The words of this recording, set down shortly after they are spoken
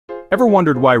Ever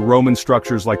wondered why Roman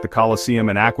structures like the Colosseum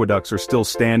and aqueducts are still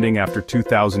standing after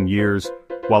 2,000 years,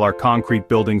 while our concrete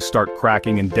buildings start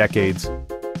cracking in decades?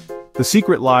 The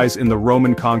secret lies in the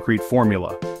Roman concrete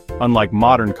formula. Unlike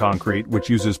modern concrete, which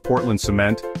uses Portland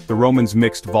cement, the Romans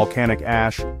mixed volcanic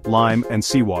ash, lime, and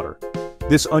seawater.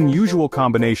 This unusual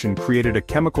combination created a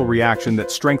chemical reaction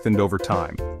that strengthened over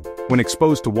time. When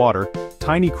exposed to water,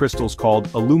 tiny crystals called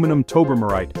aluminum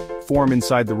tobermarite form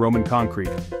inside the Roman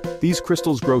concrete. These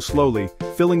crystals grow slowly,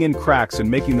 filling in cracks and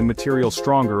making the material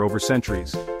stronger over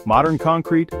centuries. Modern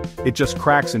concrete? It just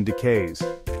cracks and decays.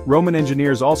 Roman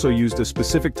engineers also used a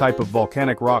specific type of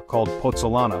volcanic rock called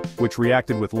pozzolana, which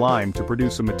reacted with lime to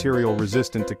produce a material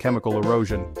resistant to chemical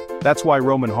erosion. That's why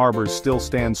Roman harbors still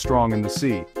stand strong in the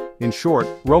sea. In short,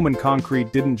 Roman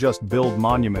concrete didn't just build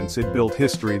monuments, it built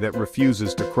history that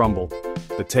refuses to crumble.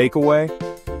 The takeaway?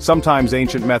 Sometimes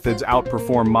ancient methods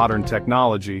outperform modern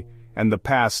technology, and the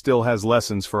past still has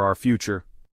lessons for our future.